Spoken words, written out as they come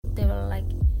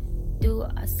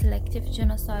do a selective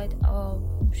genocide, or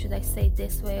should I say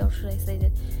this way, or should I say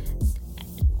that,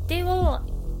 they will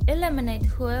eliminate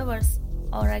whoever's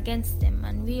are against them,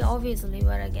 and we obviously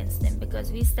were against them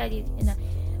because we studied in a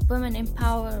women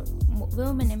empowering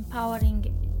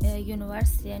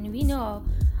university, and we know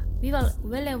we were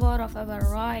well aware of our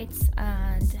rights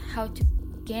and how to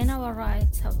gain our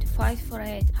rights, how to fight for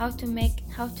it, how to make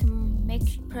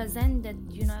present that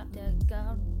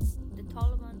the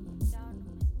Taliban government.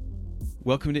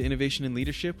 Welcome to Innovation and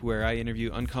Leadership, where I interview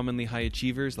uncommonly high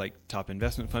achievers like top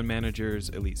investment fund managers,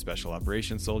 elite special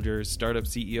operations soldiers, startup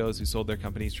CEOs who sold their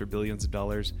companies for billions of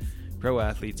dollars, pro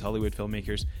athletes, Hollywood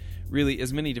filmmakers, really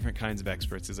as many different kinds of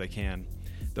experts as I can.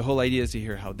 The whole idea is to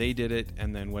hear how they did it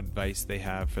and then what advice they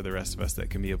have for the rest of us that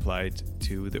can be applied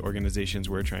to the organizations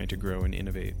we're trying to grow and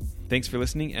innovate. Thanks for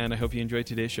listening, and I hope you enjoyed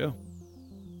today's show.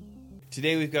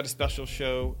 Today we've got a special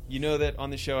show. You know that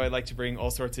on the show I like to bring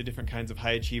all sorts of different kinds of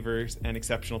high achievers and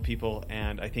exceptional people,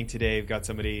 and I think today I've got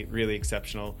somebody really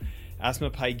exceptional.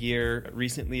 Asma Paigir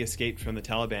recently escaped from the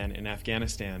Taliban in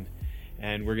Afghanistan,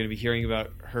 and we're going to be hearing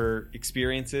about her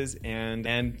experiences and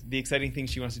the exciting things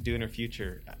she wants to do in her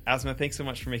future. Asma, thanks so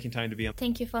much for making time to be on.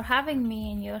 Thank you for having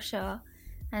me in your show,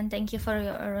 and thank you for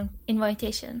your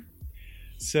invitation.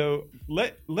 So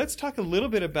let's talk a little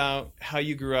bit about how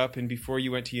you grew up and before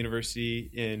you went to university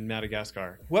in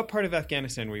Madagascar. What part of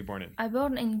Afghanistan were you born in? I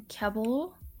born in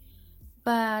Kabul,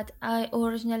 but I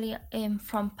originally am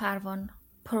from Parvan,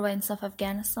 province of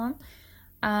Afghanistan,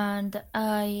 and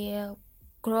I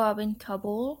grew up in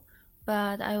Kabul,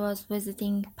 but I was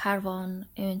visiting Parvan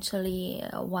eventually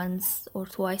once or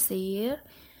twice a year,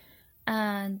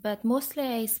 but mostly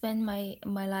I spent my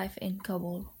life in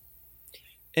Kabul.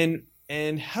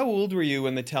 And how old were you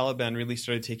when the Taliban really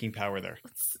started taking power there?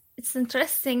 It's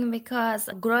interesting because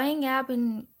growing up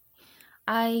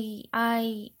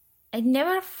I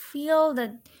never feel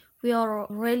that we are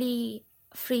really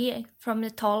free from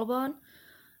the Taliban.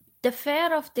 The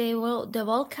fear of they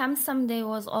will come someday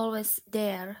was always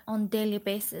there on daily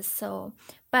basis. So,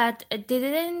 but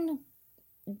they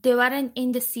weren't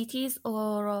in the cities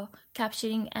or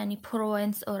capturing any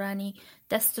province or any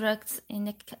districts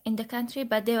in the country,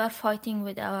 but they were fighting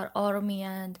with our army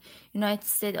and United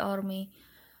States Army.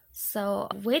 So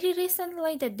very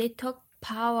recently that they took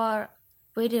power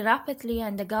very rapidly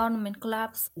and the government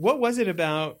collapsed. What was it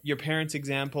about your parents'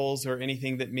 examples or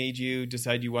anything that made you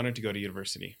decide you wanted to go to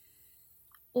university?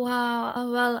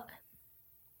 Well,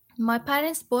 my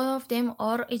parents, both of them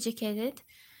are educated,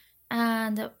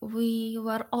 and we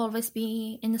were always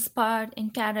being inspired,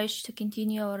 encouraged to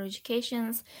continue our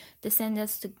educations. They send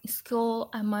us to school,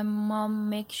 and my mom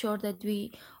makes sure that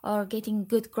we are getting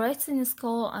good grades in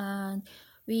school, and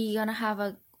we're gonna have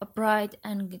a bright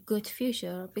and good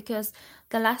future. Because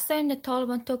the last time the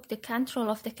Taliban took the control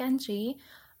of the country,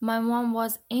 my mom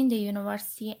was in the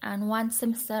university and one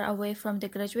semester away from the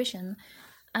graduation.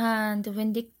 And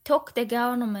when they took the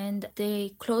government,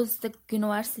 they closed the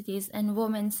universities, and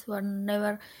women were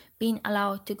never being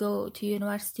allowed to go to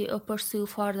university or pursue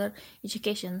further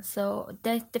education. So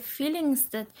the feelings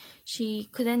that she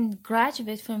couldn't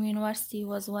graduate from university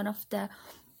was one of the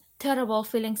terrible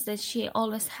feelings that she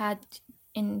always had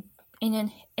in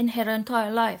her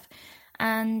entire life.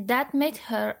 And that made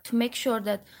her to make sure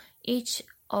that each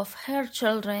of her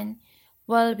children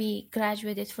will be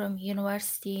graduated from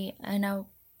university in a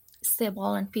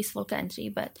stable and peaceful country.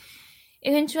 But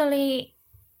eventually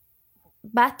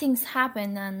bad things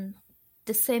happen, and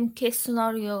the same case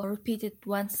scenario repeated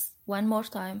one more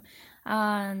time,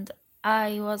 and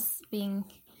I was being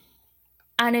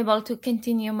unable to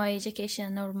continue my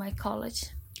education or my college.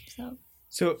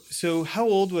 So how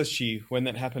old was she when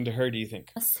that happened to her, do you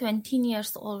think? I was 17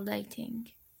 years old, I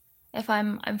think, if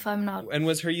I'm not. And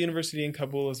was her university in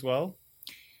Kabul as well?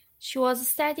 She was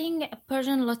studying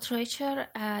Persian literature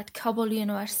at Kabul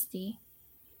University.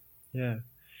 Yeah.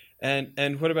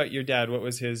 And what about your dad? What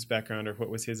was his background, or what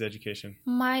was his education?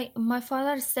 My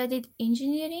father studied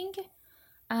engineering,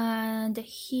 and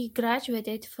he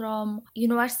graduated from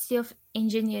University of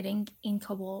Engineering in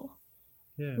Kabul.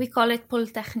 Yeah. We call it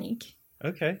Polytechnic.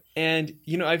 Okay. And,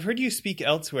 I've heard you speak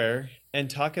elsewhere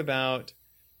and talk about,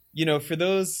 for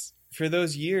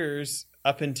those years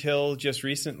up until just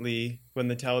recently when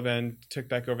the Taliban took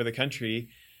back over the country,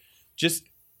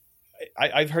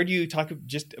 I've heard you talk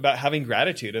just about having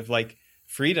gratitude of like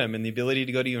freedom and the ability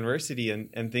to go to university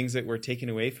and things that were taken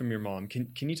away from your mom.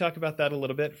 Can you talk about that a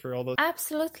little bit for all those?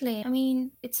 Absolutely. I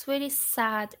mean, it's very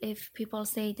sad if people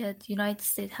say that United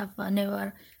States have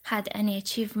never had any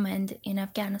achievement in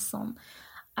Afghanistan.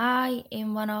 I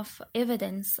am one of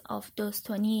evidence of those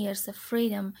 20 years of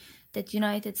freedom that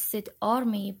United States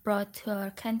Army brought to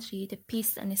our country, the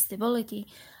peace and stability,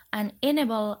 and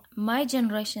enable my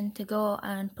generation to go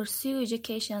and pursue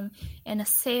education in a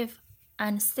safe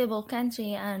and stable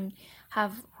country and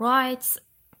have rights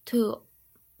to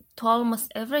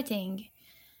almost everything.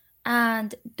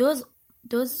 And those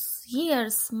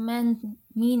years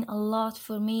mean a lot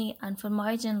for me and for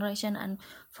my generation and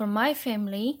for my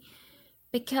family,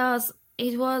 because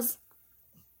it was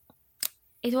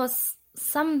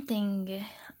something.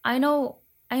 I know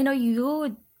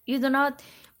you do not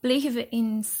believe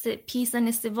in peace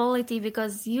and stability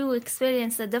because you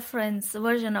experience a different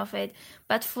version of it,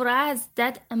 but for us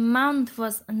that amount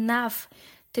was enough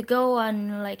to go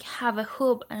and like have a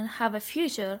hope and have a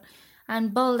future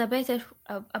and build a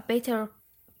better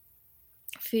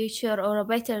future or a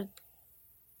better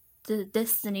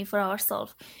destiny for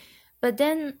ourselves. But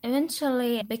then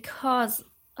eventually, because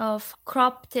of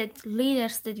corrupted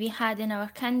leaders that we had in our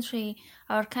country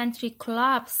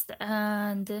collapsed,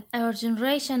 and our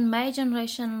generation, my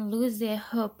generation, lose their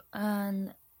hope.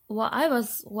 And I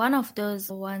was one of those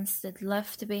ones that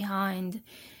left behind.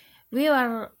 We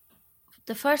were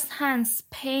the first hands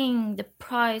paying the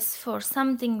price for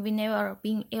something we never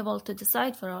been able to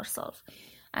decide for ourselves.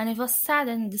 And it was sad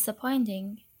and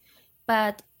disappointing.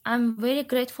 But I'm very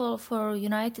grateful for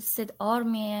United States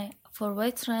Army, for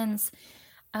veterans,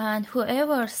 and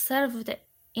whoever served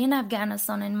in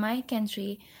Afghanistan, in my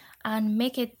country, and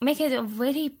make it a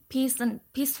very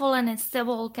peaceful and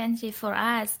stable country for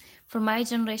us, for my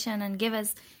generation, and give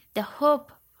us the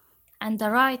hope and the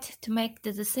right to make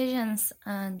the decisions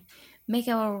and make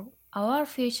our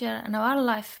future and our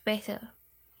life better.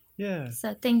 Yeah.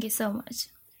 So thank you so much.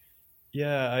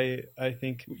 Yeah, I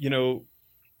think, you know,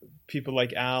 people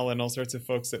like Al and all sorts of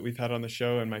folks that we've had on the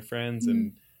show, and my friends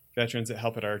and veterans that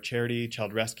help at our charity,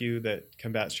 Child Rescue, that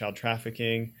combats child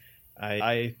trafficking.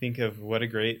 I think of what a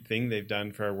great thing they've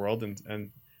done for our world.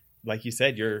 And like you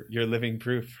said, you're living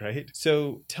proof, right?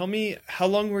 So tell me, how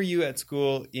long were you at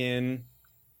school in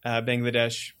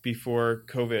Bangladesh before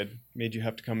COVID made you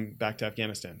have to come back to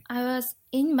Afghanistan? I was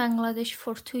in Bangladesh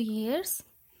for 2 years.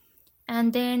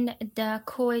 And then the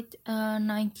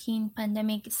COVID-19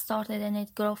 pandemic started and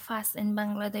it grew fast in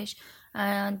Bangladesh.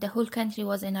 And the whole country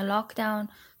was in a lockdown.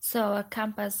 So our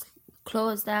campus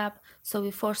closed up. So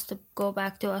we forced to go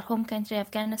back to our home country,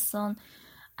 Afghanistan.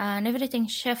 And everything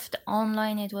shifted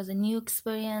online. It was a new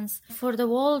experience. For the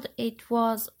world, it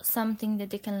was something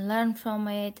that they can learn from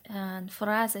it. And for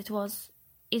us, it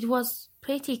was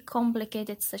pretty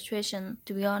complicated situation,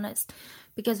 to be honest.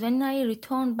 Because when I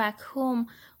returned back home,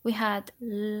 we had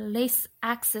less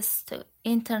access to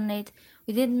internet.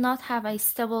 We did not have a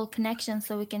stable connection,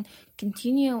 so I can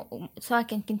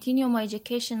continue my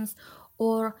educations,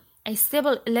 or a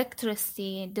stable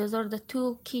electricity. Those are the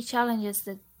two key challenges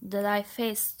that I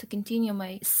faced to continue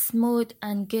my smooth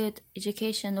and good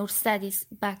education or studies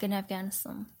back in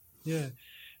Afghanistan. Yeah.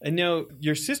 And now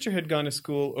your sister had gone to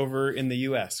school over in the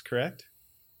US, correct?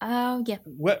 Yeah.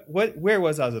 Where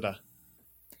was Azada?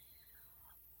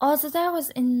 Azada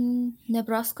was in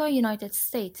Nebraska, United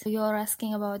States. You're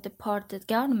asking about the part that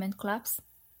government collapsed?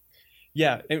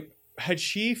 Yeah. And had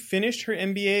she finished her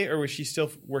MBA, or was she still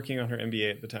working on her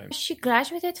MBA at the time? She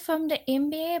graduated from the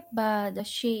MBA, but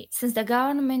since the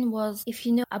government was, if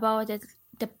you know about it,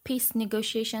 the peace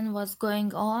negotiation was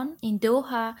going on in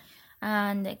Doha,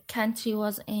 and the country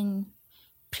was in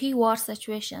pre-war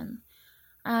situation,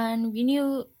 and we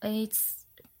knew it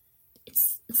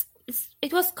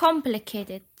was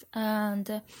complicated,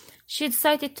 and she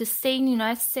decided to stay in the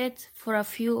United States for a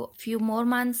few more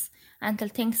months until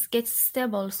things get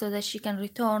stable, so that she can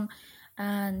return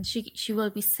and she will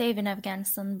be safe in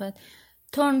Afghanistan. But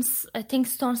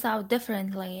things turns out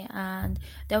differently, and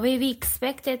the way we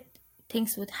expected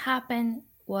things would happen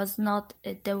was not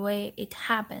the way it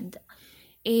happened.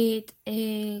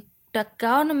 The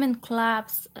government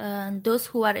collapsed, and those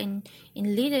who are in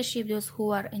leadership, those who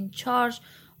are in charge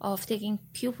of taking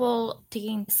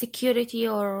security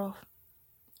or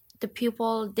the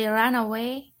people, they ran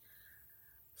away.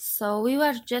 So we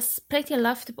were just pretty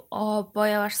left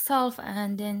by ourselves,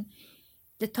 and then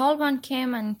the Taliban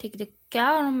came and took the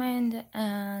government,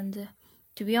 and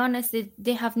to be honest,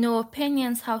 they have no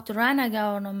opinions how to run a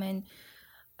government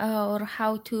or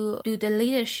how to do the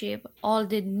leadership. All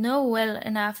they know well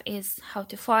enough is how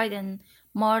to fight and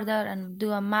murder and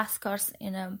do a massacres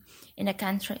in a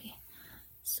country.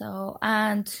 So,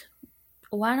 and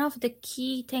one of the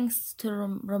key things to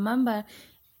remember,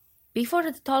 before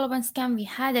the Taliban came, we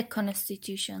had a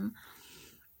constitution,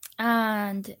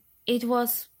 and it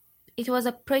was it was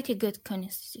a pretty good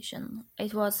constitution.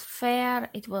 It was fair,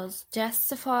 it was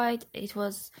justified,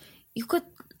 you could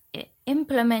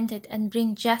implement it and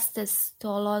bring justice to a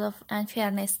lot of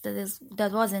unfairness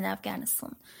that was in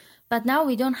Afghanistan. But now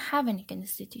we don't have any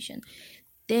constitution.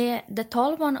 The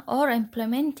Taliban are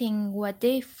implementing what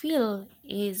they feel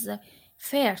is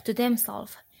fair to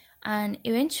themselves, and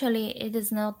eventually it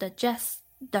is not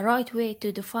the right way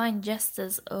to define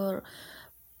justice or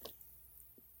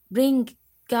bring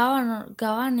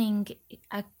governing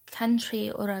a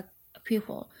country or a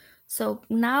people. So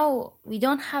now we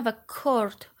don't have a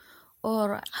court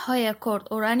or a higher court,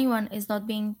 or anyone is not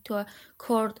being to a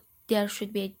court. There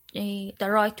should be the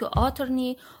right to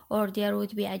attorney, or there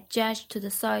would be a judge to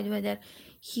decide whether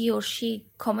he or she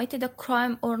committed a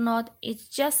crime or not. It's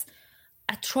just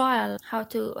a trial,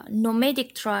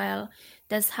 nomadic trial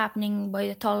that's happening by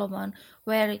the Taliban,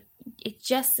 where it's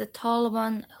just the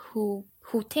Taliban who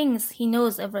thinks he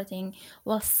knows everything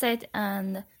will sit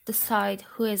and decide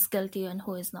who is guilty and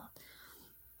who is not.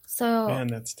 So man,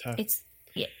 that's tough.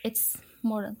 It's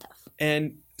more than tough.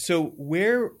 And so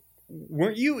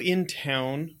weren't you in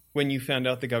town when you found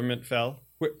out the government fell?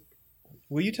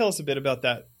 Will you tell us a bit about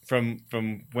that from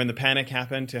when the panic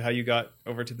happened to how you got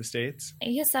over to the States?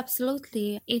 Yes,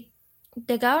 absolutely.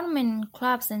 The government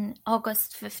collapsed in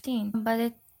August 15,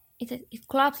 but it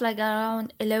collapsed like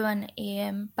around 11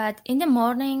 a.m. But in the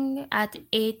morning at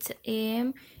 8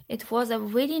 a.m., it was a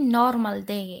very normal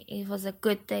day. It was a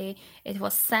good day. It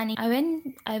was sunny. I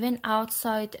went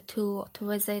outside to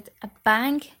visit a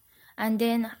bank, and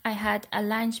then I had a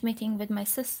lunch meeting with my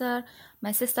sister.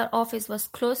 My sister's office was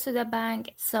close to the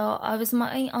bank, so I was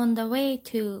on the way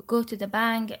to go to the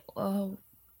bank.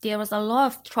 There was a lot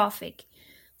of traffic,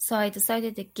 so I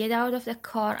decided to get out of the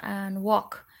car and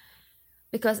walk,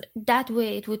 because that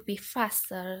way it would be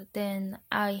faster. Then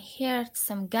I heard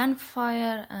some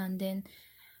gunfire, and then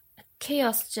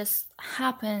chaos just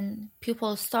happened.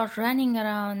 People start running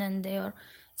around and they are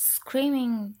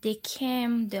screaming,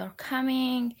 they're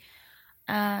coming,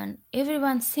 and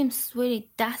everyone seems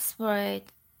really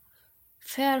desperate,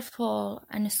 fearful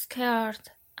and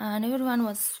scared, and everyone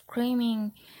was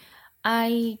screaming.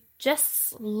 I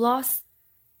just lost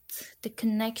the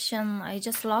connection. I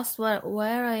just lost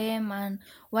where I am and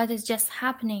what is just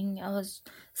happening. I was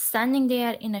standing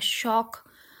there in a shock,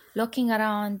 looking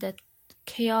around. The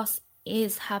chaos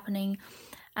is happening,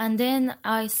 and then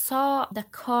I saw the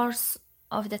cars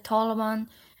of the Taliban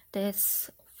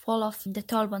that's full of the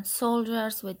Taliban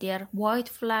soldiers with their white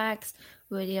flags,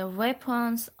 with their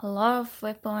weapons, a lot of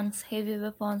weapons, heavy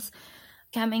weapons,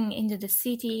 coming into the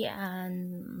city,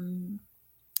 and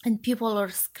people are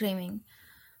screaming.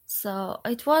 So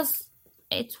it was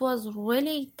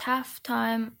really tough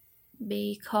time,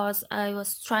 because I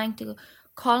was trying to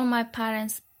call my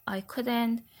parents. I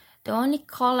couldn't. The only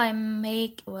call I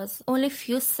make was only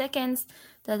few seconds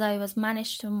that I was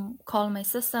managed to call my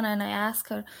sister, and I asked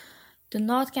her, do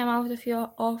not come out of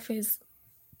your office.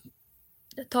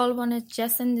 The Taliban is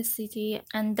just in the city.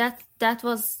 And that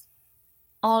was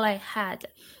all I had,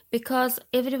 because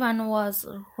everyone was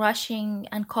rushing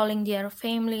and calling their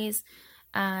families,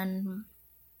 and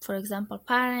for example,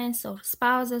 parents or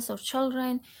spouses or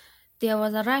children. There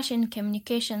was a rush in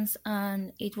communications,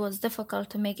 and it was difficult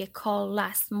to make a call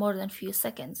last more than few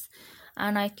seconds.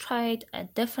 And I tried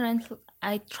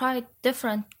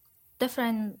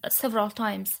several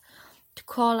times to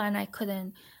call, and I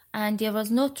couldn't. And there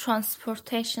was no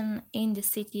transportation in the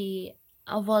city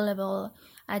available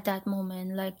at that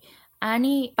moment. Like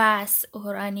any bus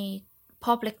or any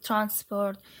public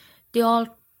transport, they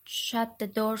all shut the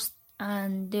doors,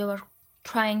 and they were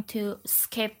trying to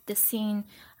escape the scene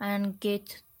and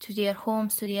get to their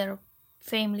homes, to their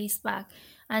families back.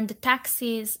 And the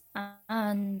taxis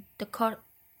and the car,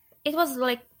 it was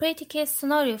like pretty case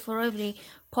scenario for every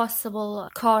possible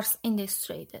cars in the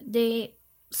street.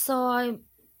 So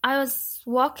I was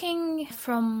walking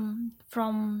from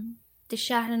the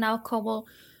Shahr Al Kabul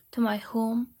to my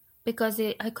home, because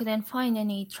I couldn't find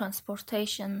any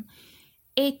transportation.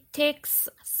 It takes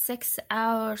 6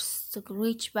 hours to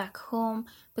reach back home,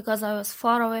 because I was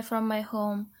far away from my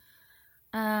home.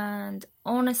 And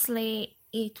honestly,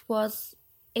 it was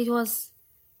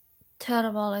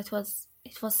terrible. It was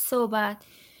so bad,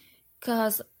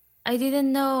 because I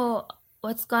didn't know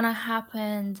what's gonna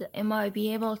happen. Am I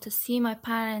be able to see my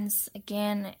parents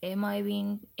again? Am I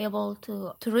being able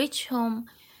to reach home?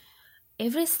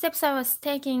 Every steps I was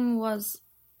taking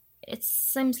it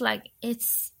seems like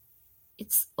it's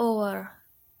over.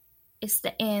 It's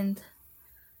the end.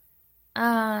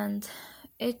 And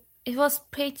it was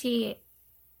pretty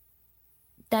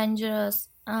dangerous,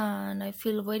 and I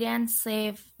feel very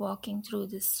unsafe walking through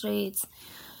the streets,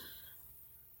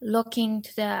 looking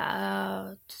to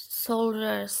the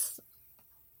soldiers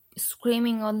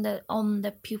screaming on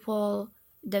the people,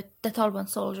 the Taliban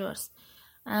soldiers,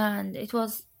 and it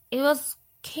was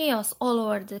chaos all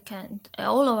over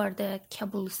the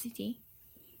Kabul city.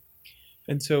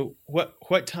 And so,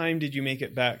 what time did you make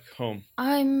it back home?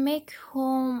 I make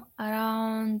home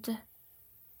around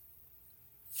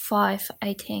 5,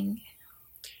 I think.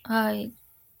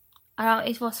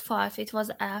 It was 5. It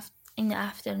was in the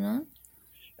afternoon.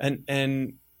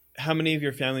 And how many of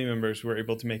your family members were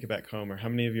able to make it back home, or how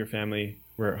many of your family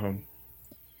were at home?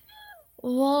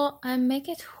 Well, I make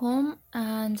it home,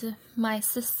 and my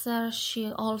sister,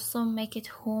 she also make it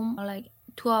home. Like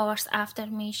 2 hours after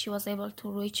me, she was able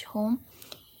to reach home.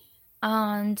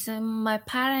 And my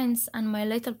parents and my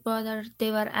little brother, they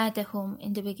were at the home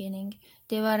in the beginning.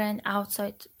 They weren't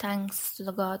outside, thanks to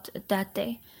the God, that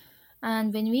day.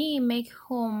 And when we make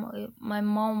home, my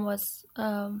mom was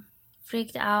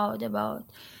freaked out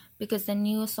because the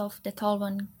news of the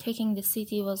Taliban taking the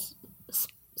city was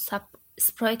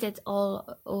spread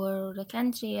all over the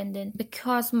country. And then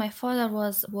because my father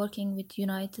was working with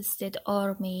United States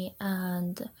Army,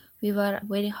 and we were a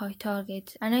very high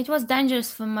target, and it was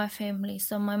dangerous for my family.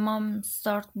 So my mom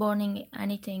started burning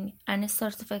anything, any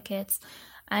certificates,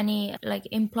 any like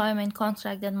employment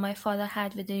contract that my father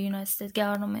had with the United States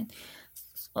government.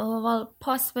 Well,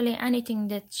 possibly anything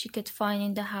that she could find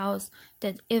in the house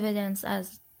that evidence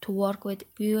as to work with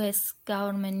U.S.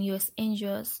 government, U.S.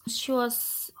 NGOs. She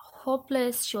was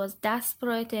hopeless. She was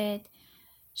desperate.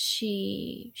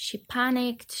 She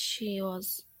panicked. She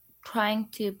was trying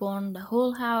to burn the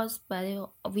whole house, but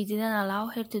we didn't allow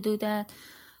her to do that.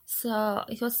 So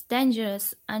it was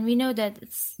dangerous, and we know that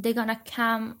they're gonna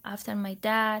come after my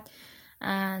dad,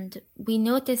 and we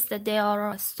noticed that they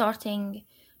are starting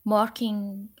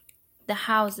marking the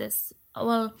houses.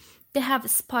 Well, they have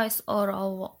spies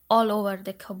all over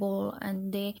the Kabul,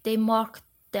 and they mark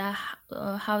the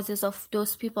houses of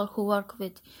those people who work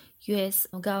with U.S.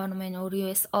 government or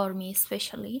U.S. Army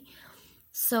especially.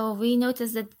 So we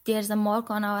noticed that there's a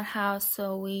mark on our house.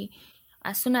 So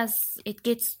as soon as it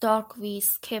gets dark, we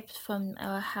escaped from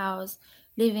our house,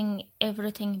 leaving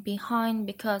everything behind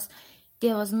because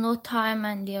there was no time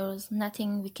and there was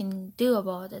nothing we can do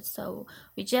about it. So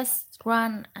we just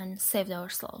ran and saved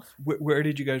ourselves. Where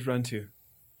did you guys run to?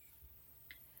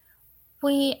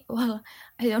 I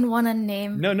don't want to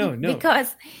name. No.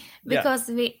 because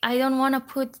I don't want to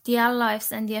put their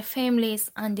lives and their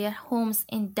families and their homes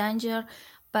in danger.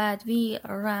 But we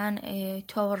ran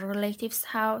to our relatives'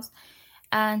 house,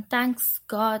 and thanks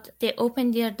God, they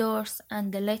opened their doors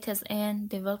and they let us in.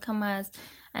 They welcome us,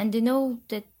 and they know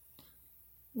that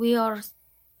we are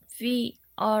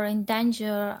in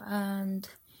danger, and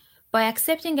by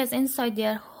accepting us inside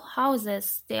their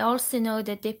houses, they also know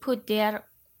that they put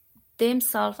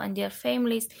themselves and their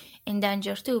families in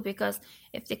danger too, because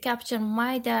if they capture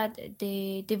my dad,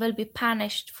 they will be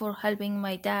punished for helping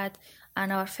my dad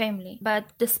and our family.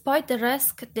 But despite the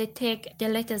risk they take, they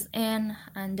let us in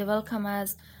and they welcome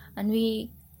us, and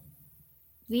we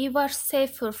were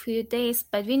safe for a few days,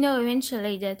 but we know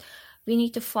eventually that we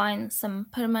need to find some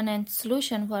permanent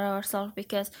solution for ourselves,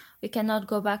 because we cannot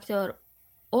go back to our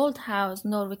old house,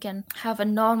 nor we can have a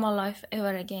normal life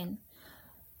ever again.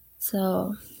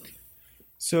 So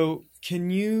can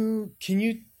you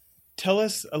tell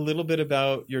us a little bit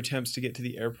about your attempts to get to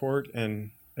the airport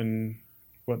and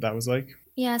what that was like?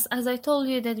 Yes, as I told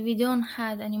you that we don't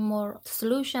have any more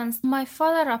solutions. My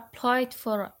father applied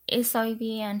for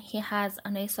SIV and he has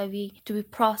an SIV to be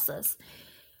processed.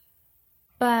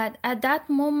 But at that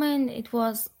moment, it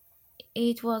was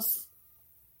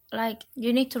like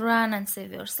you need to run and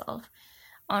save yourself,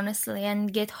 honestly,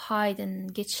 and hide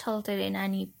and get sheltered in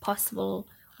any possible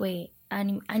way,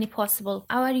 any possible.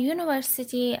 Our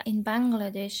university in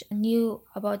Bangladesh knew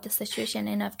about the situation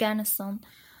in Afghanistan,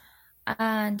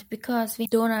 and because we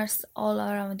donors all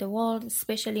around the world,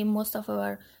 especially most of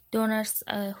our donors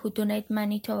who donate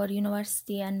money to our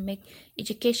university and make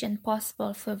education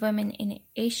possible for women in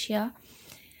Asia,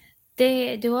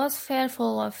 they was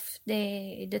fearful of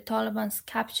the Taliban's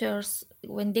captures.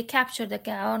 When they capture the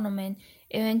government,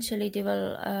 eventually they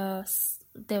will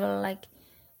like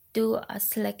do a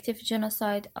selective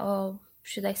genocide, or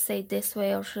should I say this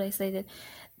way, or should I say that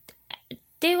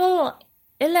they will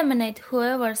eliminate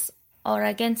whoever's are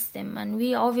against them. And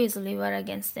we obviously were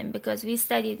against them because we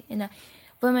studied in a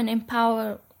women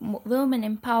empowering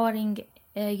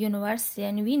university,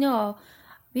 and we were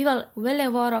well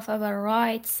aware of our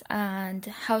rights and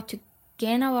how to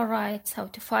gain our rights, how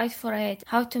to fight for it,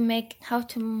 how to make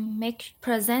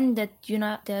present that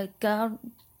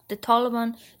the Taliban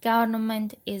government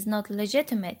is not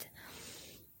legitimate.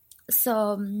 So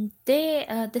they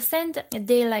send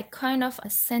a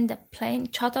plane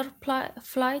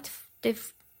flight.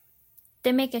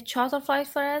 They make a charter flight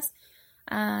for us,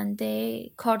 and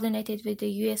they coordinated with the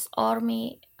U.S.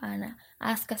 Army and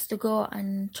ask us to go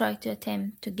and try to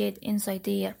attempt to get inside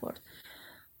the airport.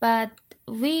 But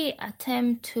we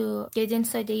attempt to get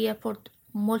inside the airport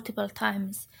multiple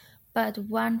times, but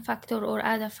one factor or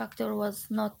other factor was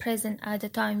not present at the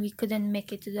time. We couldn't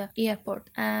make it to the airport,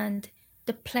 and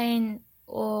the plane,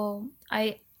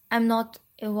 I'm not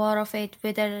aware of it,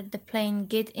 whether the plane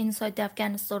get inside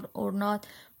Afghanistan or not,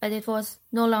 but it was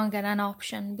no longer an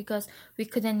option because we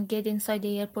couldn't get inside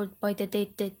the airport by the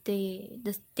date that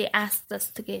they asked us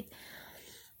to get,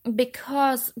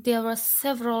 because there were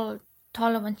several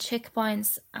Taliban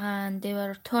checkpoints and they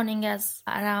were turning us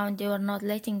around. They were not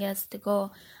letting us to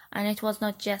go, and it was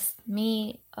not just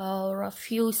me or a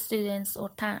few students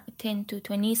or 10 to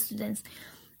 20 students.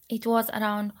 It was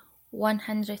around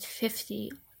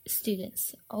 150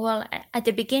 students. Well, at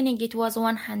the beginning it was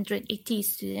 180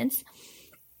 students,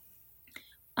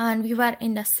 and we were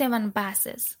in the 7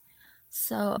 buses.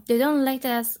 So they don't let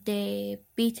us. They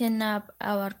beaten up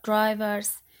our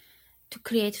drivers to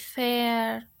create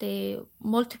fear. They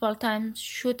multiple times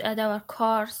shoot at our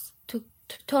cars to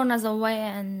turn us away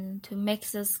and to make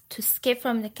us to escape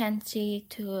from the country,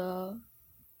 to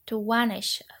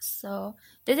vanish. So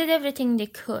they did everything they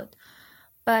could.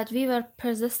 But we were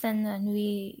persistent and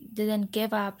we didn't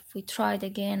give up. We tried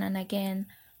again and again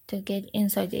to get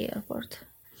inside the airport.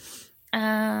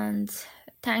 And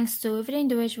thanks to every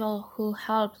individual who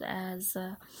helped us,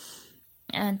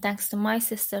 and thanks to my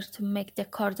sister to make the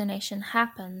coordination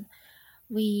happen,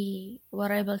 we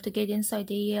were able to get inside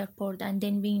the airport and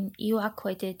then being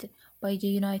evacuated by the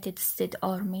United States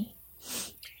Army.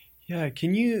 Yeah,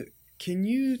 can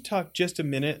you talk just a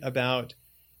minute about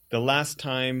the last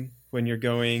time when you're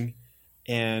going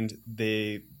and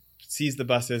they seized the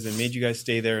buses and made you guys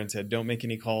stay there and said don't make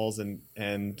any calls, and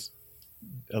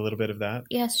a little bit of that?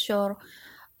 Yes, sure.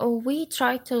 We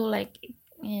tried to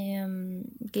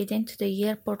get into the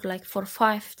airport for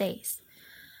 5 days.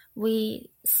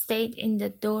 We stayed in the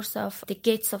doors of the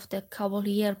gates of the Kabul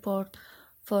airport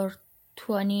for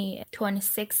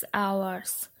 26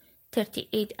 hours,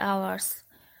 38 hours.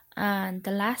 And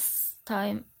the last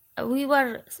time we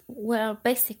were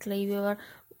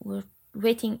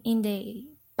waiting in the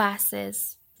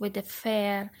buses with the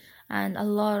fear and a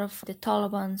lot of the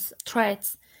Taliban's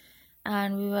threats.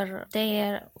 And we were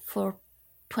there for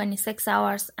 26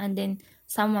 hours, and then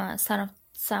some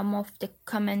of the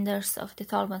commanders of the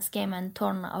Taliban came and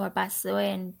turned our buses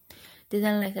away and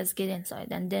didn't let us get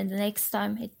inside. And then the next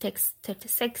time it takes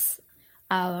 36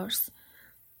 hours.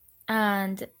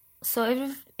 And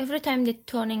so every time they're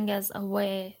turning us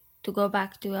away to go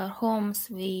back to our homes,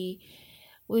 we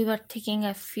were taking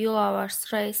a few hours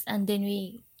rest, and then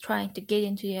we trying to get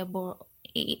into the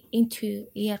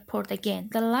airport again.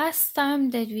 The last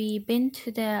time that we been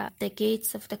to the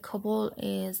gates of the Kabul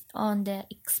is on the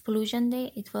explosion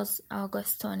day. It was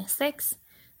August 26th.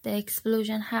 The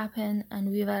explosion happened and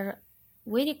we were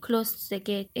very close to the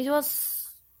gate. It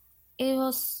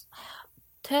was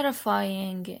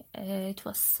terrifying. It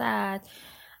was sad.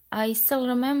 I still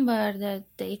remember that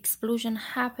the explosion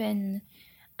happened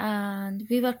and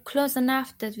we were close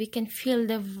enough that we can feel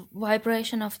the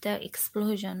vibration of the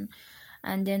explosion.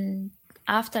 And then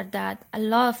after that, a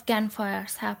lot of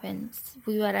gunfires happened.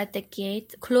 We were at the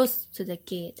gate, close to the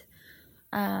gate,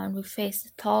 and we faced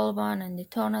the Taliban and they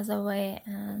turned us away.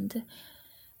 And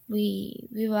we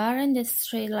were in the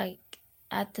street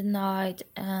at the night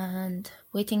and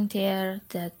waiting there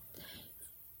that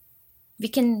we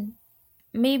can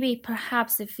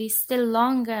perhaps if we still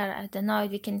longer at the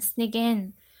night, we can sneak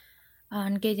in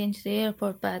and get into the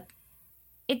airport, but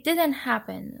it didn't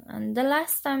happen. And the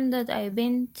last time that I've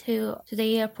been to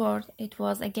the airport, it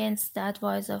was against the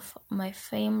advice of my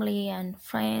family and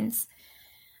friends.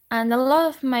 And a lot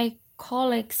of my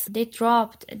colleagues, they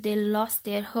lost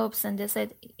their hopes, and they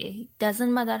said, it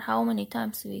doesn't matter how many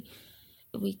times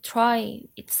we try,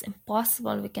 it's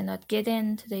impossible, we cannot get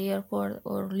into the airport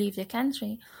or leave the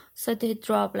country. So they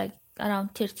dropped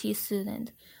around 30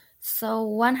 students. So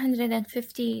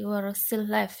 150 were still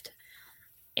left.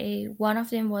 One of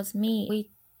them was me.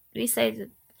 We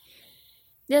said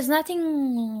there's nothing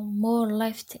more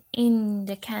left in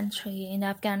the country, in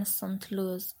Afghanistan, to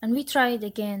lose, and we tried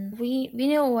again. We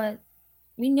know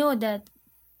that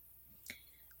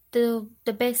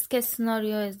the best case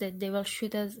scenario is that they will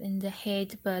shoot us in the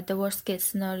head, but the worst case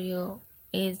scenario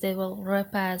is they will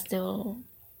rape us, they will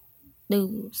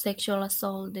do sexual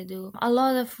assault, they do a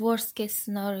lot of worst case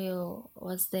scenario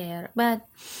was there. But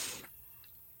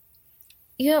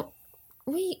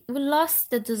we lost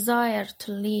the desire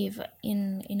to live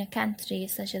in a country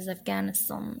such as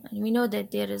Afghanistan, and we know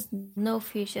that there is no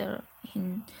future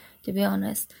in, to be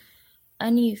honest,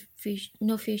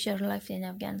 no future life in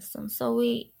Afghanistan. So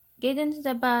we get into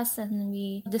the bus, and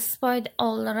we, despite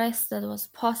all the rest that was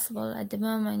possible at the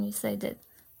moment, we said that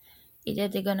either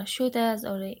they're gonna shoot us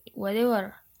or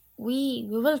whatever. We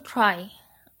will try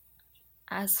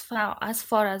as far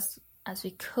as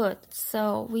we could.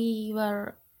 So we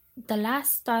were, the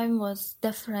last time was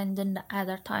different than the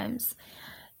other times.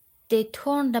 They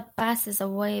turned the buses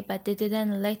away, but they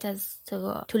didn't let us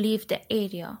to leave the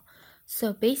area.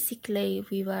 So basically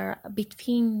we were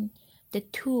between the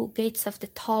two gates of the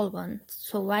Taliban.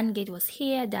 So one gate was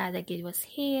here, the other gate was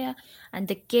here, and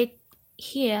the gate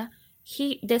here,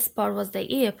 this part was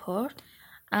the airport,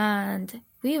 and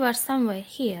we were somewhere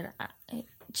here,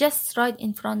 just right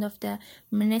in front of the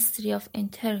Ministry of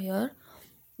Interior,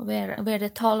 where the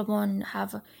Taliban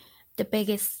have the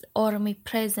biggest army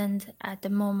present at the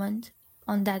moment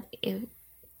on that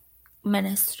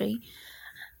ministry.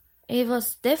 It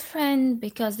was different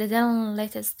because they didn't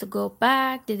let us to go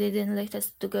back, they didn't let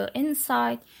us to go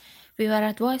inside. We were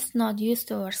advised not use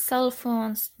our cell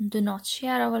phones, do not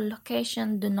share our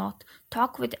location, do not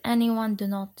talk with anyone, do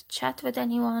not chat with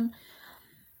anyone.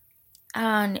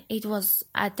 And it was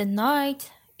at the night,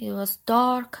 it was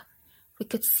dark. We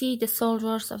could see the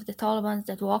soldiers of the Taliban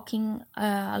that walking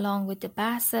along with the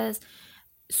buses,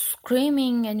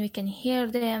 screaming, and we can hear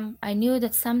them. I knew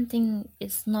that something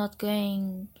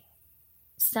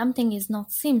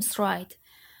seems right.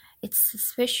 It's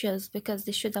suspicious because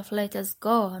they should have let us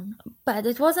go on. But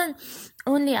it wasn't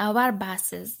only our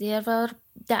buses. There were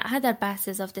the other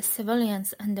buses of the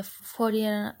civilians and the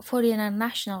foreigner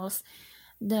nationals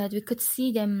that we could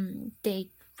see them.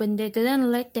 When they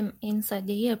didn't let them inside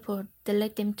the airport, they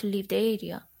let them to leave the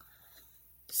area.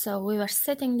 So we were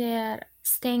sitting there,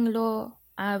 staying low.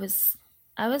 I was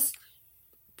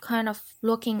kind of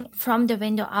looking from the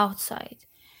window outside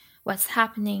what's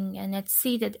happening, and I'd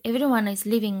see that everyone is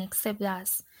leaving except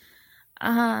us.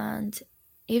 And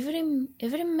every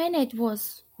minute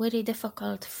was very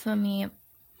difficult for me,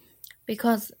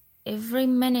 because every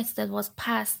minute that was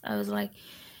passed, I was like,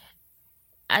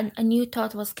 a new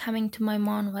thought was coming to my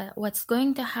mind. What's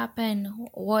going to happen?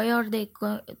 Why are they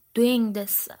doing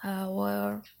this? Why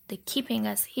are they keeping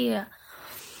us here?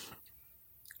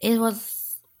 It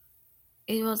was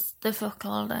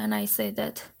difficult, and I said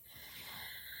that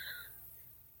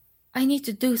I need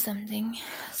to do something.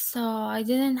 So I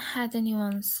didn't have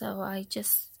anyone, so I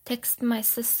just texted my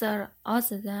sister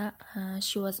Azada.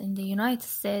 She was in the United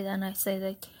States, and I said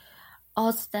that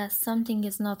Azada, something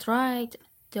is not right.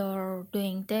 They're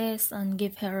doing this, and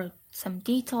give her some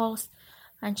details.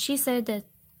 And she said that,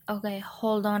 okay,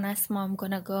 hold on, Asma, I'm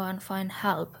gonna go and find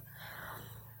help.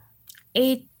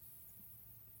 It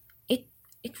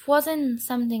wasn't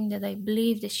something that I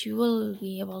believed that she will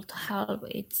be able to help.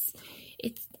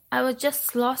 I was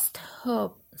just lost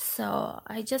hope. So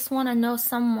I just want to know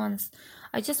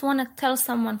I just want to tell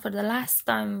someone for the last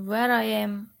time where I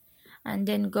am, and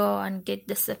then go and get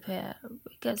disappear,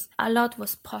 because a lot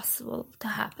was possible to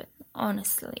happen.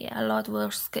 Honestly, a lot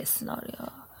worse case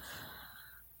scenario,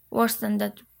 worse than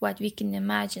that what we can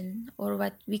imagine or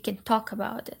what we can talk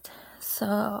about it.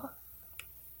 So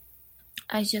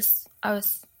I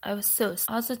was so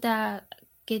also that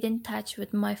get in touch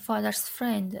with my father's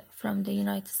friend from the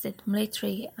United States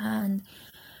military, and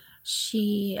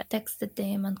she texted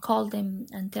them and called them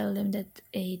and tell them that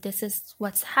this is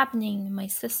what's happening. My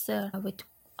sister,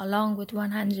 along with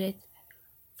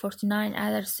 149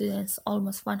 other students,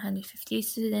 almost 150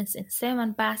 students in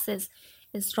 7 buses,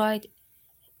 is right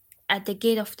at the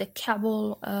gate of the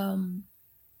Kabul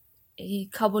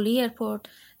airport.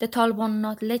 The Taliban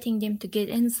not letting them to get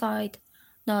inside,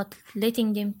 not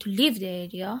letting them to leave the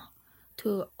area,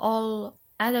 to all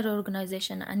other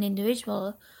organization and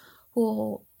individual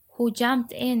who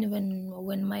jumped in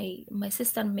when my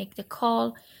sister make the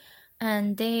call,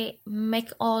 and they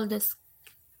make all these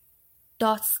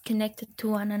dots connected to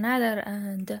one another,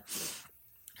 and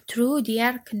through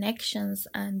their connections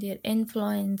and their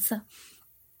influence,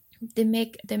 they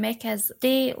make us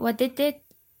what they did.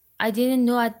 I didn't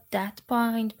know at that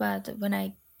point, but when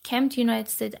I came to United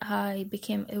States, I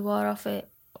became aware of the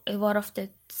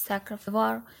sacrifice,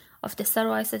 aware of the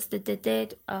services that they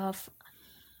did, of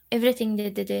everything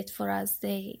that they did for us.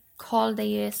 They called the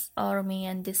US Army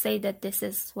and they say that this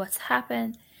is what's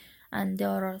happened, and they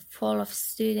are full of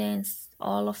students.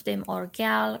 All of them are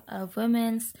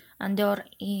women's, and they are,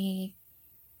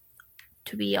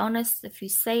 to be honest, if you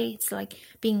say, it's like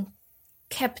being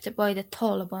kept by the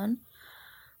Taliban.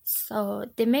 So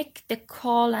they make the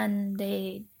call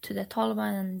to the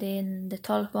Taliban, and then the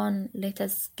Taliban let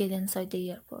us get inside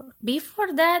the airport.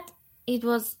 Before that, it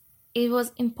was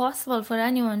impossible for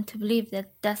anyone to believe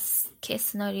that this case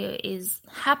scenario is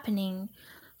happening.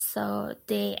 So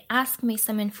they asked me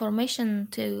some information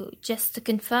to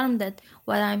confirm that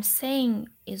what I'm saying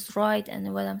is right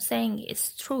and what I'm saying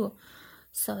is true.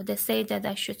 So they say that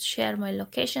I should share my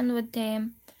location with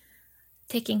them,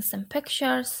 taking some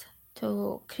pictures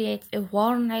to create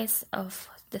awareness of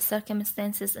the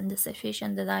circumstances and the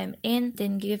situation that I'm in,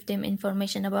 then give them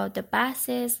information about the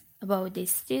buses, about the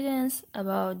students,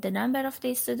 about the number of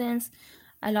the students,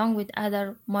 along with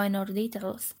other minor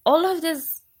details. All of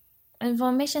this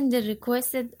information they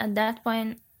requested at that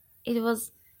point, it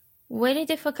was very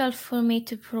difficult for me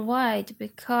to provide,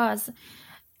 because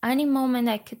any moment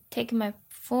I could take my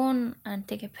phone and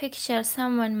take a picture,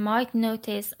 someone might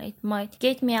notice, it might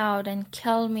get me out and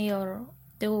kill me or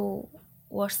do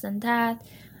worse than that.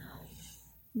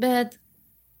 But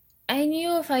I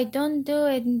knew if I don't do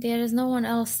it, there is no one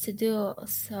else to do.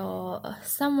 So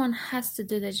someone has to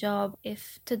do the job.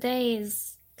 If today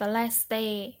is the last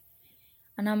day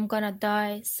and I'm gonna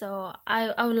die, so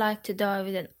I would like to die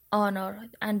with an honor.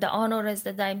 And the honor is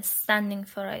that I'm standing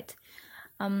for it.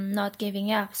 I'm not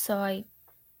giving up. So I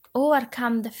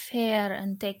overcome the fear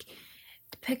and take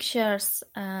the pictures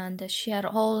and share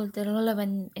all the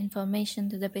relevant information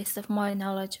to the best of my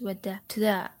knowledge with to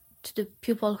the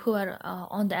people who are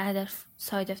on the other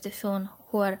side of the phone,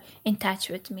 who are in touch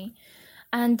with me.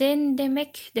 And then they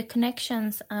make the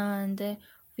connections, and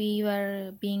we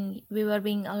were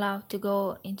being allowed to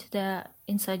go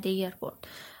inside the airport.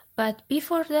 But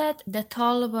before that, the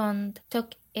Taliban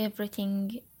took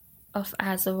everything of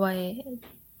us away.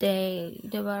 They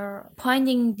were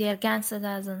pointing their guns at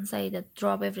us and say that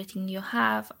drop everything you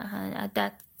have. And at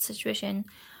that situation,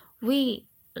 we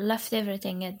left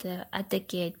everything at the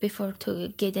gate before to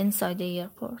get inside the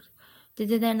airport. They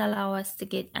didn't allow us to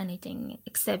get anything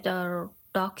except our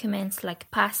documents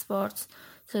like passports,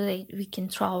 so that we can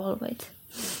travel with.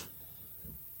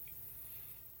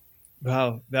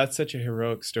 Wow, that's such a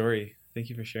heroic story. Thank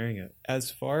you for sharing it. As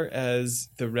far as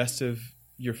the rest of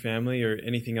your family or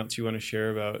anything else you want to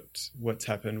share about what's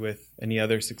happened with any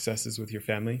other successes with your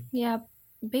family? Yeah,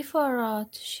 before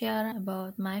to share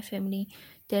about my family,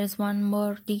 there's one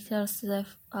more details that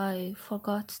I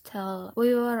forgot to tell.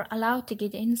 We were allowed to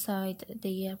get inside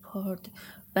the airport,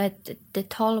 but the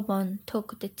Taliban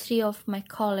took the 3 of my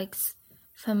colleagues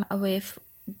from away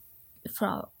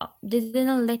from. They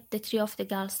didn't let the 3 of the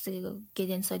girls to get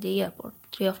inside the airport.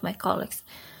 3 of my colleagues.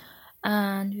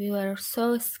 And we were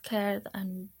so scared,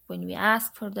 and when we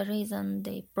asked for the reason,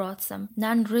 they brought some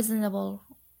non-reasonable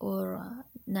or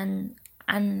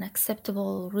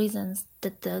unacceptable reasons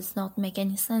that does not make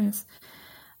any sense,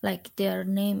 like their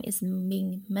name is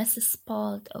being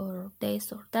misspelled or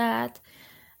this or that.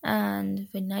 And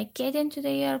when I get into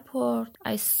the airport,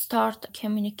 I start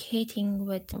communicating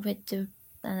with the,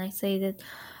 and I say that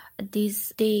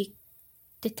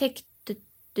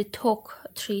they took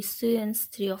 3 students,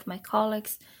 3 of my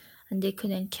colleagues, and they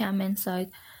couldn't come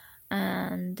inside.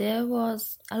 And there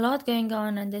was a lot going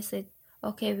on, and they said,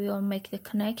 okay, we will make the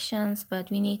connections,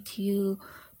 but we need you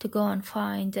to go and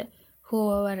find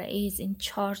whoever is in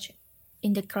charge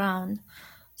in the ground.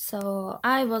 So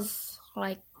I was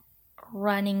like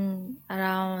running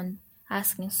around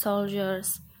asking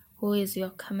soldiers, who is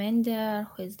your commander,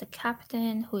 who is the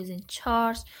captain, who is in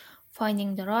charge,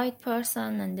 finding the right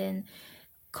person, and then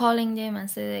calling them and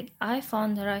say, like, I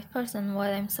found the right person,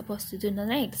 what I'm supposed to do the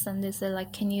next. And they said,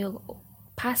 like, can you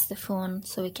pass the phone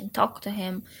so we can talk to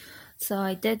him? So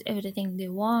I did everything they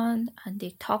want, and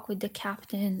they talked with the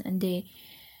captain, and they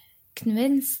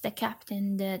convinced the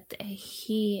captain that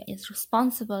he is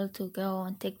responsible to go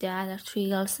and take the other 3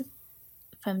 girls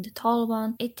from the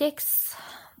Taliban. It takes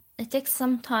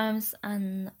sometimes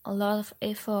and a lot of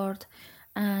effort,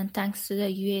 and thanks to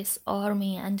the US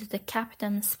Army and the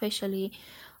captain especially,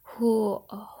 who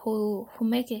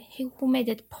made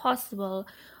it possible,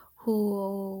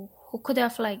 who could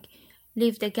have like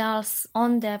leave the girls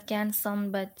on the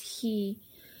Afghanistan, but he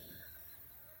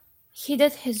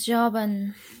did his job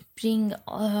and bring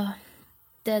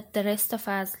the rest of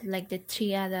us, like the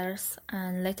 3 others,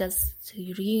 and let us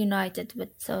reunited with.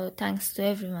 So thanks to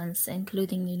everyone,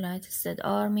 including the United States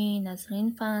Army,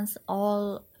 Nazarene fans,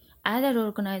 all other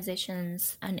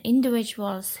organizations and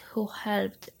individuals who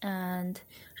helped and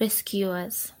rescue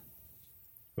us.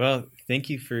 Well, thank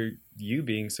you for you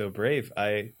being so brave.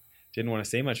 I didn't want to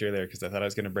say much earlier because I thought I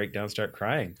was going to break down, start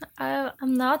crying.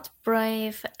 I'm not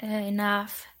brave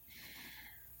enough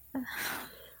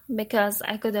because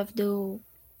I could have do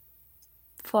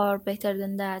far better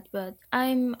than that, but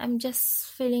I'm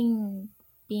just feeling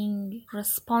being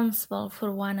responsible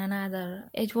for one another.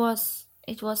 It was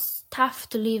tough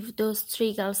to leave those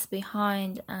three girls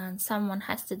behind, and someone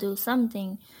has to do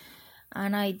something.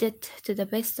 And I did, to the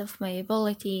best of my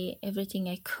ability, everything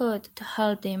I could to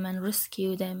help them and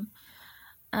rescue them.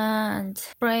 And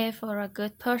pray for a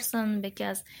good person,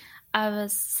 because I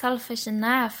was selfish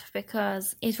enough,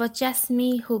 because it was just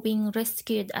me who being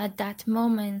rescued at that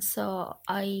moment. So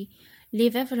I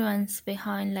leave everyone's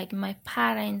behind, like my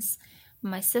parents,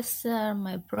 my sister,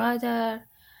 my brother.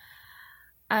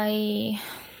 I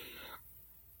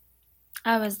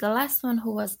was the last one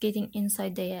who was getting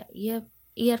inside the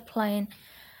airplane,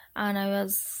 and I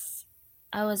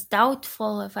was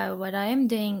doubtful if what I am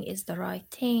doing is the right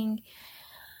thing.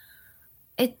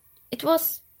 It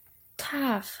was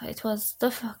tough. It was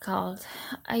difficult.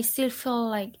 I still feel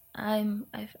like I'm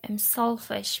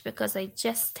selfish because I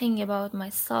just think about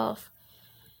myself.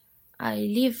 I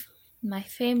leave my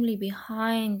family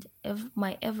behind,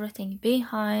 my everything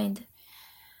behind,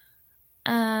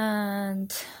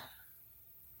 and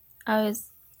I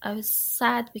was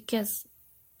sad because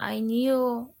I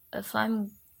knew if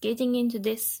I'm getting into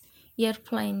this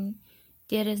airplane,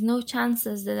 there is no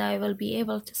chances that I will be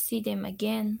able to see them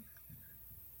again,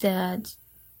 that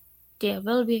there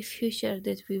will be a future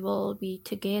that we will be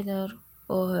together,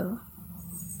 or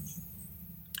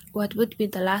what would be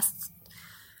the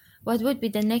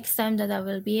next time that I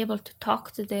will be able to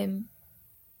talk to them,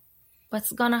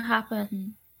 what's gonna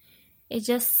happen. It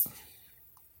just,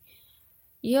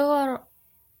 you're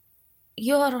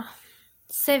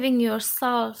saving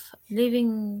yourself,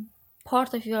 leaving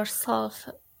part of yourself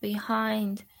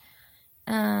behind,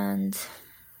 and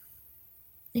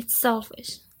it's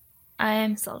selfish. I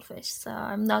am selfish, so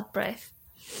I'm not brave.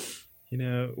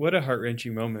 What a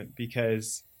heart-wrenching moment,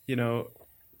 because,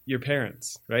 your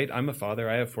parents, right? I'm a father.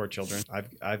 I have 4 children.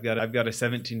 I've got a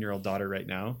 17-year-old daughter right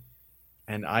now,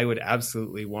 and I would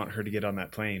absolutely want her to get on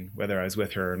that plane, whether I was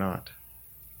with her or not.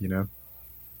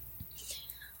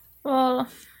 Well,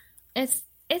 it's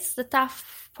the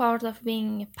tough part of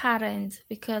being a parent,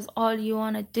 because all you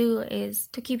want to do is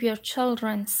to keep your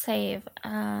children safe,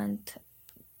 and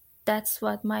that's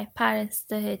what my parents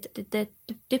did.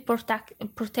 They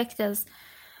protect us.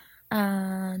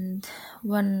 And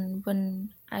when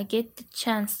I get the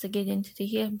chance to get into the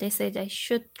year, they said I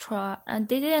should try, and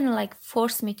they didn't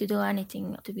force me to do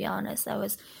anything. To be honest, I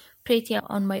was pretty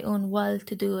on my own will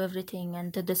to do everything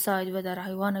and to decide whether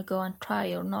I want to go and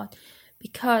try or not,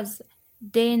 because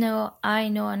they know, I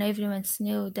know, and everyone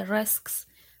knew the risks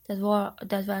that were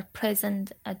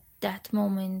present at that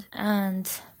moment. And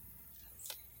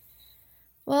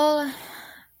well,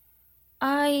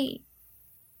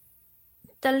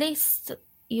 the least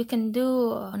you can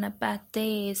do on a bad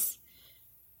day is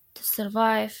to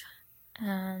survive,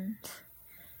 and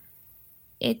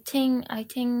I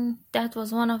think that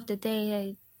was one of the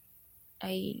days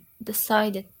I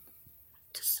decided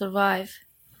to survive.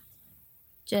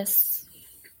 Just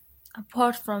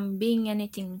apart from being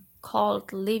anything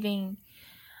called living,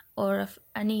 or of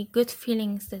any good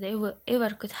feelings that ever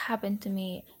could happen to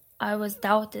me, I was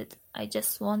doubted. I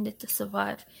just wanted to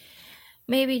survive.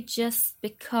 Maybe just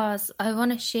because I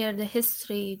want to share the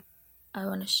history, I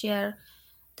want to share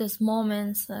those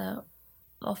moments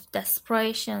of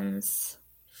desperations,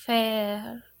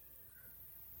 fear,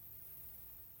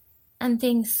 and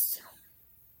things.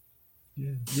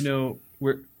 Yeah.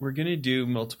 We're going to do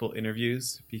multiple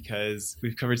interviews because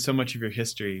we've covered so much of your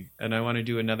history, and I want to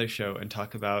do another show and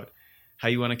talk about how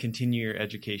you want to continue your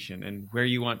education and where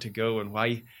you want to go and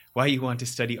why you want to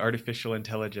study artificial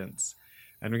intelligence.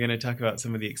 And we're going to talk about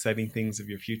some of the exciting things of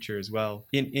your future as well.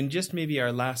 In just maybe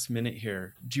our last minute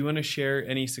here, do you want to share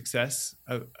any success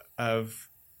of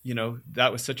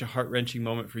that was such a heart-wrenching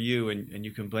moment for you, and you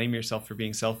can blame yourself for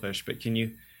being selfish, but can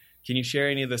you share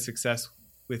any of the success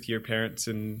with your parents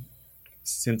and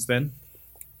since then?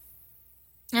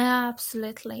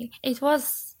 Absolutely. It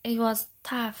was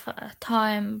tough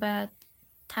time, but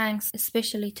thanks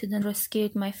especially to them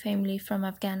rescued my family from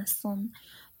Afghanistan.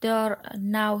 They are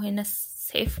now in a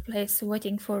safe place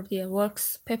waiting for their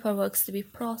paperwork to be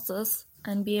processed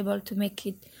and be able to make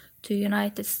it to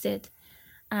United States.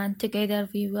 And together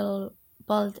we will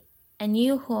build a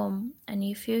new home, a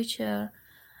new future.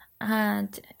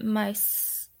 And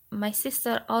my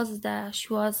sister Azda,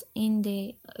 she was in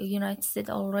the United States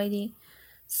already.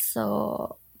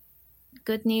 So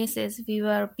good news is we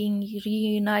were being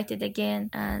reunited again,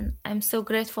 and I'm so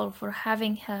grateful for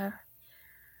having her.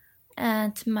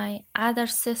 And my other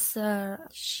sister,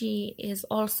 she is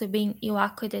also being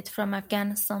evacuated from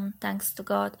Afghanistan, thanks to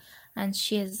God, and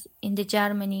she is in the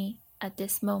Germany at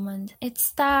this moment.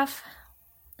 It's tough,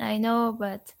 I know,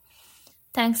 but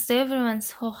thanks to everyone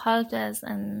who helped us,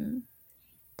 and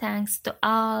thanks to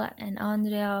Al and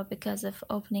Andrea because of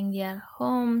opening their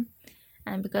home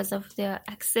and because of their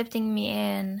accepting me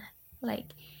and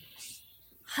like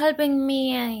helping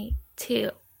me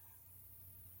to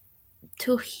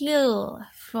heal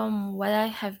from what I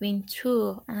have been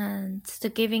through, and to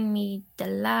giving me the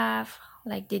love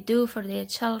like they do for their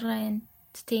children,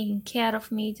 to taking care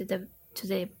of me to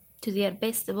their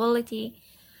best ability.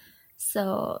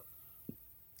 So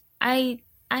I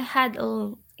had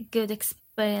a good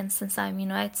experience since I'm in the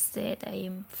United States. I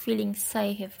am feeling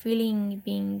safe, feeling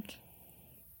being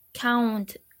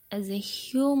counted as a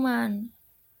human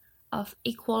of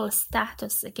equal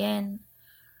status again,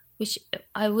 which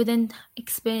I wouldn't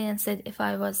experience it if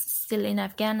I was still in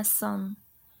Afghanistan.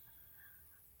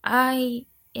 I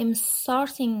am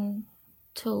starting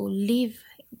to live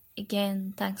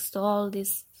again thanks to all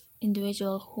these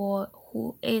individuals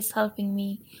who is helping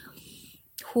me,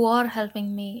 who are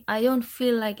helping me. I don't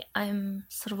feel like I'm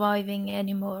surviving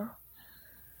anymore.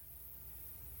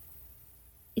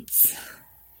 It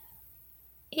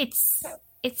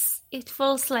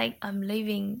feels like I'm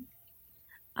living,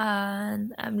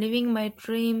 and I'm living my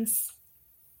dreams.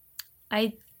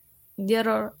 I'm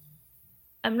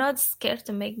not scared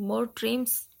to make more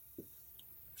dreams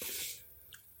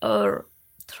or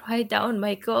try down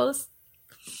my goals.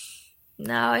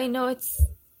 Now I know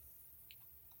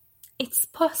it's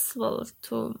possible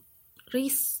to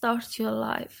restart your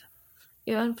life,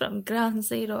 even from ground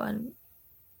zero, and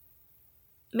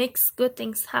makes good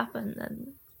things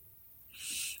happen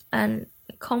and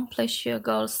accomplish your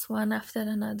goals one after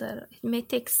another. It may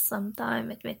take some time,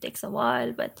 it may take a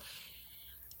while, but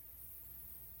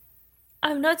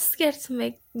I'm not scared to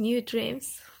make new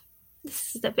dreams.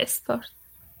 This is the best part.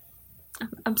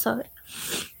 I'm sorry.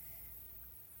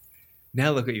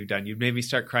 Now look what you've done. You've made me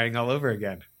start crying all over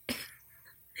again.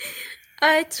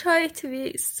 I try to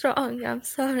be strong. I'm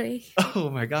sorry. Oh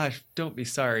my gosh, don't be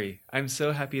sorry. I'm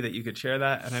so happy that you could share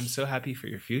that, and I'm so happy for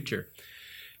your future.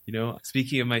 You know,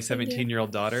 speaking of my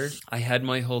 17-year-old daughter, I had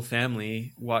my whole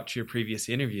family watch your previous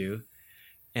interview,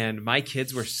 and my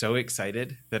kids were so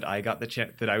excited that I got the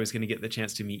chance, that I was going to get the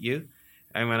chance to meet you.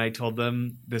 And when I told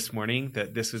them this morning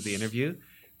that this was the interview,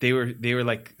 they were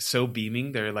like so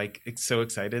beaming. They're like so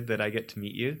excited that I get to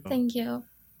meet you. Thank you.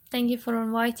 Thank you for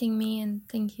inviting me, and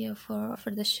thank you for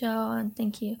the show, and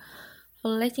thank you for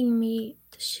letting me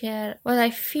to share what I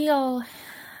feel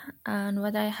and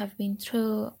what I have been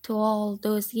through to all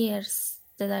those years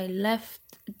that I live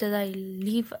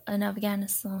in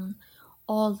Afghanistan,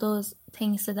 all those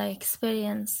things that I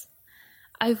experienced.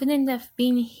 I wouldn't have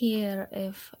been here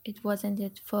if it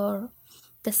wasn't for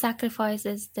the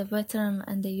sacrifices the veteran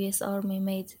and the US Army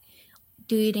made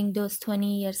during those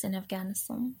 20 years in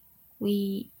Afghanistan.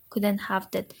 We couldn't have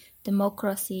the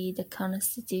democracy, the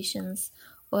constitutions,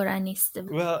 or any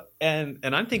stability. Well, and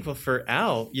I'm thankful for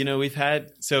Al. You know, we've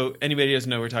had, so anybody who doesn't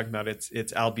know what we're talking about,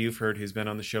 it's Al Buford, who's been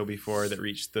on the show before, that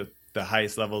reached the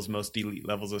highest levels, most elite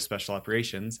levels of special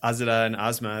operations. Azada and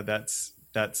Asma, that's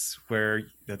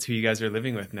who you guys are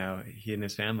living with now, he and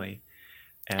his family.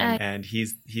 And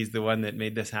he's the one that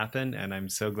made this happen, and I'm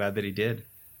so glad that he did.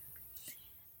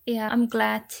 Yeah, I'm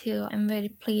glad too. I'm very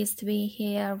pleased to be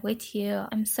here with you.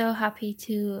 I'm so happy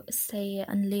to stay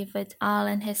and live with Al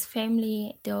and his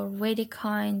family. They were very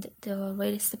kind. They were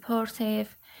very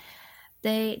supportive.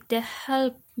 They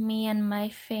helped me and my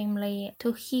family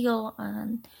to heal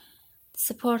and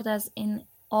support us in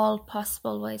all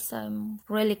possible ways. I'm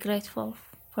really grateful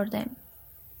for them.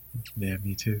 Yeah,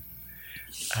 me too.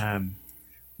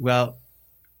 Well,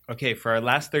 okay, for our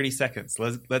last 30 seconds,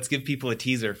 let's give people a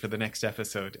teaser for the next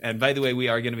episode. And by the way, we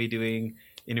are going to be doing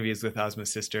interviews with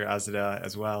Asma's sister, Azada,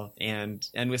 as well. And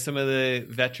with some of the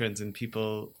veterans and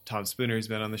people, Tom Spooner, who's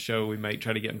been on the show, we might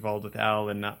try to get involved with Al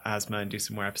and Asma and do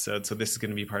some more episodes. So this is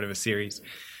going to be part of a series.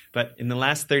 But in the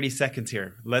last 30 seconds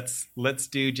here, let's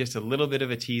do just a little bit of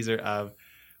a teaser of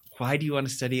why do you want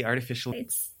to study artificial...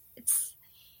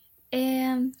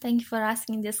 Thank you for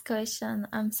asking this question.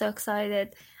 I'm so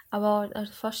excited about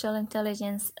artificial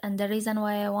intelligence, and the reason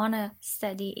why I want to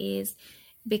study is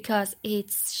because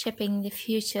it's shaping the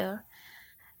future,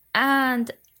 and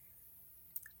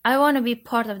I want to be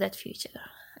part of that future.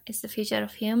 It's the future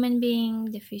of human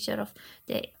being, the future of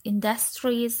the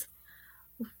industries.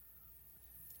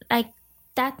 Like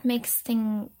that makes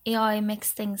AI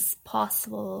makes things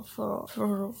possible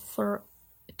for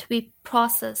to be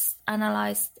processed,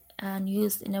 analyzed, and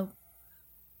used in a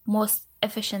most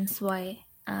efficient way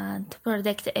and to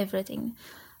predict everything.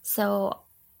 So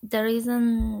the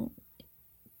reason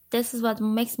this is what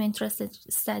makes me interested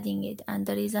studying it, and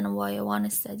the reason why I want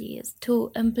to study is to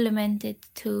implement it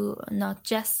to not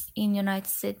just in United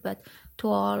States but to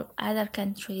all other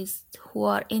countries who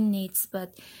are in needs,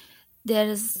 but there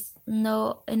is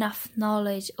no enough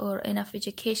knowledge or enough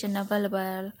education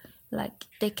available like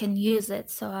they can use it.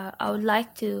 So I would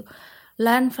like to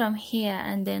learn from here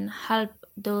and then help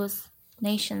those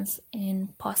nations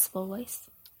in possible ways.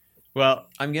 Well,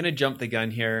 I'm going to jump the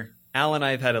gun here. Al and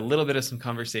I have had a little bit of some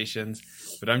conversations,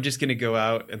 but I'm just going to go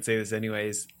out and say this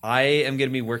anyways. I am going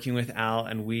to be working with Al,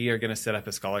 and we are going to set up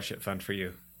a scholarship fund for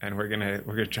you, and we're going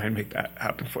to try and make that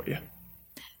happen for you.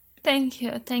 Thank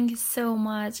you so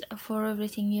much for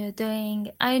everything you're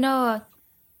doing. I know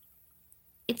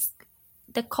it's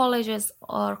the colleges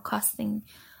are costing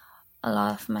a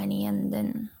lot of money, and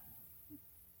then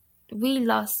we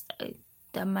lost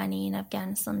the money in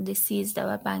Afghanistan. They seized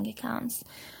our bank accounts.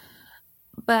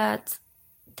 But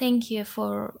thank you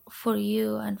for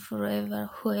you and for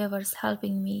whoever's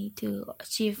helping me to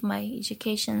achieve my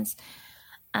educations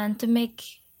and to make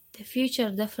the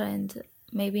future different.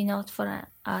 Maybe not for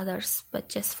others, but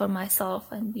just for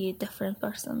myself, and be a different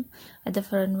person, a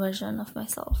different version of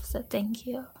myself. So thank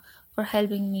you for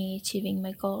helping me achieving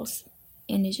my goals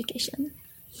in education.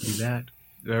 You bet.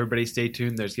 Everybody stay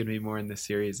tuned. There's going to be more in this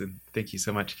series. And thank you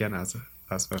so much again,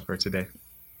 Asma, for today.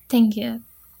 Thank you.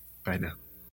 Bye now.